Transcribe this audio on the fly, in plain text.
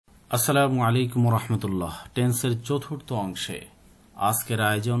আসসালামু আলাইকুম রহমতুল্লাহ। টেন্সের চতুর্থ অংশে আজকের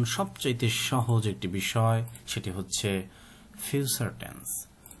আয়োজন সবচাইতে সহজ একটি বিষয়, সেটি হচ্ছে future tense,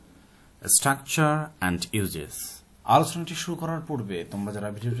 structure and uses. আলোচনাটি শুরু করার পূর্বে তোমরা যারা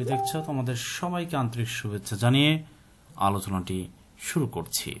ভিডিওটি দেখছো তোমাদের সবাইকে আন্তরিক শুভেচ্ছা জানিয়ে আলোচনাটি শুরু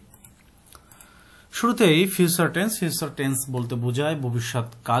করছি। শুরুতেই ফিউচার টেন্স বলতে বোঝায়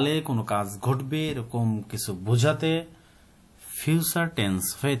ভবিষ্যৎকালে কোনো কাজ ঘটবে এরকম কিছু বোঝাতে ফিউচার টেন্স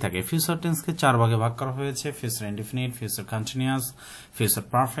হয়ে থাকে। ফিউচার টেন্সকে চার ভাগে ভাগ করা হয়েছে: future indefinite, future continuous, future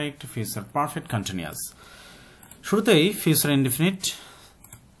perfect continuous. শুরুতেই ফিউচার ইনডিফিনিট।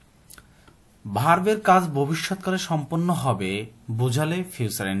 ভার্বের কাজ ভবিষ্যৎকালে সম্পন্ন হবে বোঝালে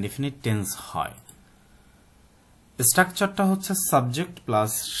ফিউচার ইনডিফিনিট টেন্স হয়। স্ট্রাকচারটা হচ্ছে subject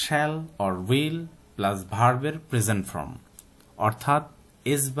plus shall or will plus ভার্বের প্রেজেন্ট ফর্ম, অর্থাৎ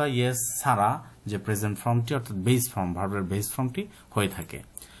এস বা ইয়েস ছাড়া যে প্রেজেন্ট ফর্মটি অর্থাৎ বেস ফর্ম, ভার্বের বেস ফর্মটি হয়ে থাকে।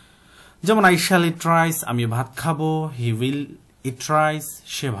 যেমন আই শ্যাল ইট রাইস, আমি ভাত খাবো। হি উইল ইট রাইস,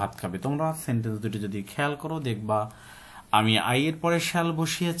 সে ভাত খাবে। তোমরা সেন্টেন্স দুটি যদি খেয়াল করো দেখবা আমি আই এর পরে শ্যাল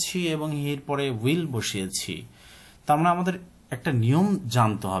বসিয়েছি এবং হি এর পরে উইল বসিয়েছি। তার মানে আমাদের একটা নিয়ম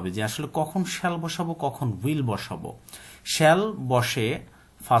জানতে হবে যে আসলে কখন শ্যাল বসাবো কখন উইল বসাবো। শ্যাল বসে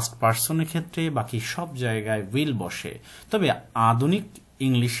ফার্স্ট পার্সনের ক্ষেত্রে, বাকি সব জায়গায় উইল বসে। তবে আধুনিক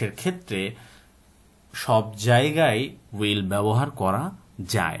ইংলিশের ক্ষেত্রে সব জায়গায় উইল ব্যবহার করা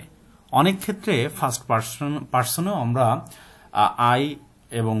যায়। অনেক ক্ষেত্রে ফার্স্ট পার্সনেও আমরা আই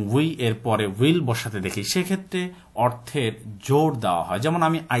এবং উই এর পরে উইল বসাতে দেখি, সেক্ষেত্রে অর্থের জোর দেওয়া হয়। যেমন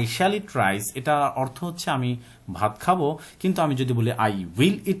আমি আই শ্যাল ইট রাইস, এটা অর্থ হচ্ছে আমি ভাত খাবো, কিন্তু আমি যদি বলি আই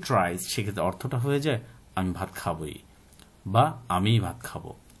উইল ইট রাইস, সেক্ষেত্রে অর্থটা হয়ে যায় আমি ভাত খাবই বা আমি ভাত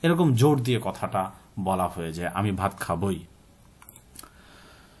খাবো। এরকম জোর দিয়ে কথাটা বলা হয়ে যায় আমি ভাত খাবই।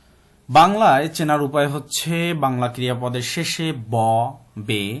 বাংলায় চেনার উপায় হচ্ছে বাংলা ক্রিয়াপদের শেষে ব,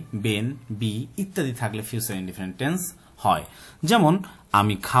 বে, বেন, বি ইত্যাদি থাকলে ফিউচার ইনডিফিনিট টেন্স হয়। যেমন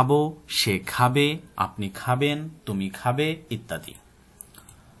আমি খাবো, সে খাবে, আপনি খাবেন, তুমি খাবে ইত্যাদি।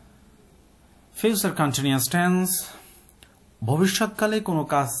 Future continuous tense. ভবিষ্যৎকালে কোনো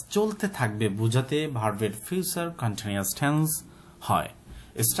কাজ চলতে থাকবে বোঝাতে ভার্বের ফিউচার কন্টিনিউয়াস টেন্স হয়।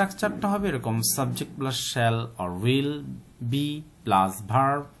 স্ট্রাকচারটা হবে এরকম: subject plus shall or will, B plus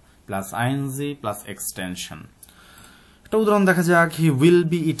verb plus ING plus extension. একটা উদাহরণ দেখা যাক, he will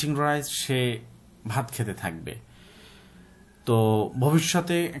be eating rice, সে ভাত খেতে থাকবে। তো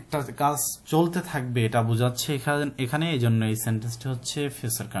ভবিষ্যতে একটা কাজ চলতে থাকবে এটা বোঝাচ্ছে এখানে, এই জন্য এই সেন্টেন্সটি হচ্ছে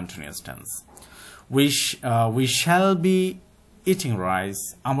future continuous tense. We shall be eating rice,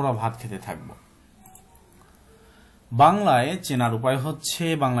 আমরা ভাত খেতে থাকব। বাংলায় চেনার উপায় হচ্ছে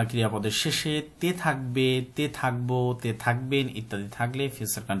বাংলা ক্রিয়াপদের শেষে তে থাকবে, তে থাকবো, তে থাকবেন ইত্যাদি থাকলে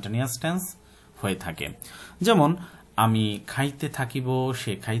ফিউচার কন্টিনিউয়াস টেন্স হয়ে থাকে। যেমন আমি খাইতে থাকিব,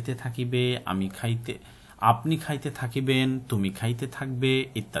 সে খাইতে থাকিবে, আপনি খাইতে থাকিবেন, তুমি খাইতে থাকবে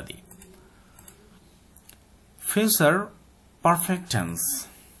ইত্যাদি। Future perfect tense.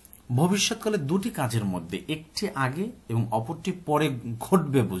 ভবিষ্যৎকালে দুটি কাজের মধ্যে একটি আগে এবং অপরটি পরে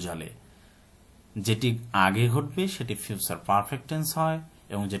ঘটবে বোঝালে যেটি আগে ঘটবে সেটি ফিউচার পারফেক্ট টেন্স হয়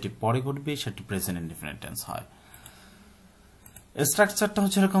এবং যেটি পরে ঘটবে সেটি প্রেজেন্ট ইনডিফিনিট টেন্স হয়। স্ট্রাকচারটা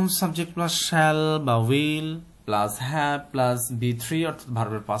হচ্ছে এরকম: সাবজেক্ট প্লাস শ্যাল বা উইল প্লাস হ্যাভ প্লাস বি3 অর্থাৎ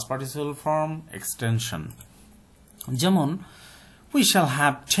ভার্বের পাস্ট পার্টিসিপল ফর্ম, এক্সটেনশন। যেমন we shall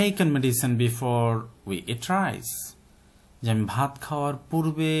have taken medicine before we eat rice, যে আমি ভাত খাওয়ার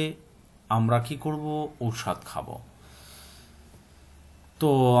পূর্বে আমরা কি করব, ঔষধ খাবো।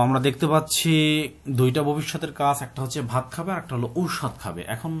 তো আমরা দেখতে পাচ্ছি দুইটা ভবিষ্যতের কাজ, একটা হচ্ছে ভাত খাবে আর একটা হলো ঔষধ খাবে।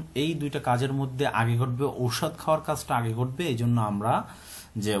 এখন এই দুইটা কাজের মধ্যে আগে ঘটবে ঔষধ খাওয়ার কাজটা আগে ঘটবে, এই জন্য আমরা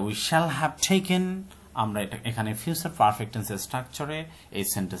যে উই শ্যাল হ্যাভ টেকেন, আমরা এটা এখানে ফিউচার পারফেক্ট টেন্সের স্ট্রাকচারে এই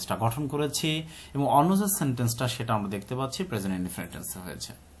সেন্টেন্সটা গঠন করেছি এবং অন্য যে সেন্টেন্সটা সেটা আমরা দেখতে পাচ্ছি প্রেজেন্ট ইনডিফিনিট টেন্সে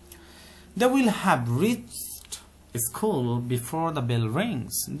হয়েছে। They will have reached school before the bell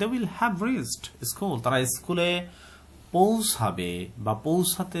Rings, they will have reached school, তারা স্কুলে পৌঁছাবে বা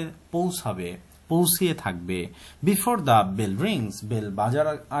পৌঁছিয়ে থাকবে before the bell Rings, bell বাজার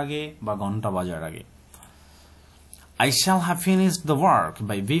আগে বা ঘন্টা বাজার আগে। I shall have finished the work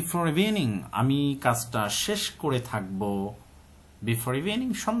by before evening, আমি কাজটা শেষ করে থাকবো before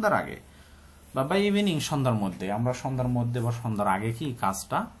evening, সন্ধ্যার আগে, বা by evening, সন্ধ্যার মধ্যে। আমরা সন্ধ্যার মধ্যে বা সন্ধ্যার আগে কি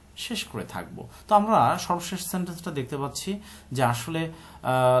কাজটা শেষ করে থাকবো। তো আমরা সর্বশেষ সেন্টেন্সটা দেখতে পাচ্ছি যে আসলে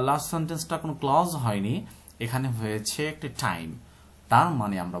লাস্ট সেন্টেন্সটা কোনো ক্লজ হয়নি, এখানে হয়েছে একটি টাইম। তার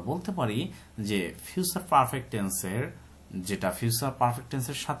মানে আমরা বলতে পারি যে ফিউচার পারফেক্ট টেন্সের যেটা ফিউচার পারফেক্ট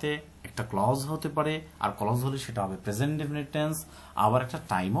টেন্সের সাথে একটা ক্লজ হতে পারে, আর ক্লজ হলে সেটা হবে প্রেজেন্ট ইনডিফিনিট টেন্স, আবার একটা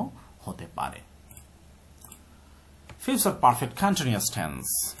টাইমও হতে পারে। Future perfect continuous tense.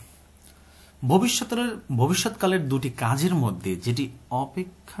 ভবিষ্যৎকালের দুটি কাজের মধ্যে যেটি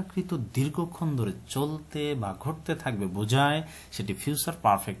অপেক্ষাকৃত দীর্ঘক্ষণ ধরে চলতে বা ঘটতে থাকবে বোঝায় সেটি ফিউচার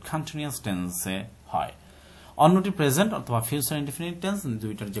পারফেক্ট কন্টিনিউয়াস টেন্সে হয়। অন্যটি প্রেজেন্ট অথবা ফিউচার ইনডিফিনিট টেন্স,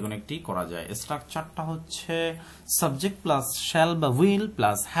 দুইটার যে কোনো একটি করা যায়। স্ট্রাকচারটা হচ্ছে সাবজেক্ট প্লাস শ্যাল বা will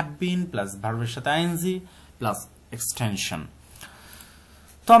plus have been plus ভার্বের সাথে আইএনজি প্লাস এক্সটেনশন।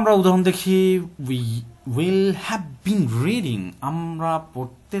 তো আমরা উদাহরণ দেখি। We will have been reading, আমরা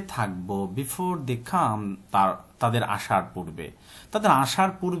পড়তে থাকবো। বিফোর দে কাম, তাদের আসার পূর্বে। তাদের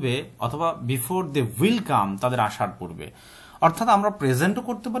আসার পূর্বে অথবা বিফোর দে উইল কাম, তাদের আসার পূর্বে। অর্থাৎ আমরা প্রেজেন্টও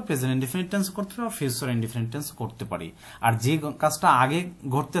করতে পারি, প্রেজেন্ট ইনডিফিনিট টেন্স করতে পারি, ফিউচার ইনডিফিনিট টেন্স করতে পারি। আর যে কাজটা আগে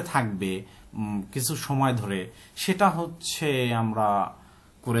ঘটতে থাকবে কিছু সময় ধরে, সেটা হচ্ছে আমরা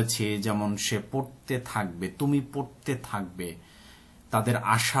করেছি, যেমন সে পড়তে থাকবে, তুমি পড়তে থাকবে, তাদের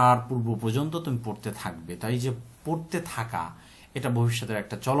আসার পূর্ব পর্যন্ত তুমি পড়তে থাকবে। তাই যে পড়তে থাকা, এটা ভবিষ্যতের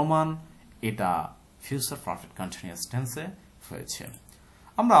একটা চলমান, এটা ফিউচার পারফেক্ট কন্টিনিউয়াস টেন্সে হয়েছে।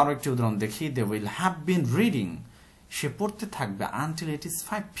 আমরা আরো একটি উদাহরণ দেখি। They will have been reading, সে পড়তে থাকবে আনটিল ইট ইজ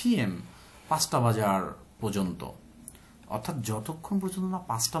 5 PM, 5টা বাজার পর্যন্ত। অর্থাৎ যতক্ষণ পর্যন্ত না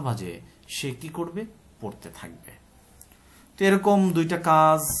 5টা বাজে সে কি করবে, পড়তে থাকবে। তো এরকম দুইটা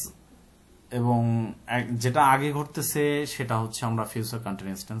কাজ, এবং যেটা আগে ঘটতেছে সেটা হচ্ছে আমরা ফিউচার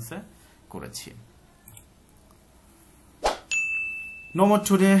কন্টিনিউয়াস টেন্সে করেছি। No more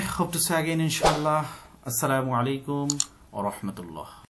today. Hope to see you again, inshallah. Assalamu alaikum wa rahmatullah.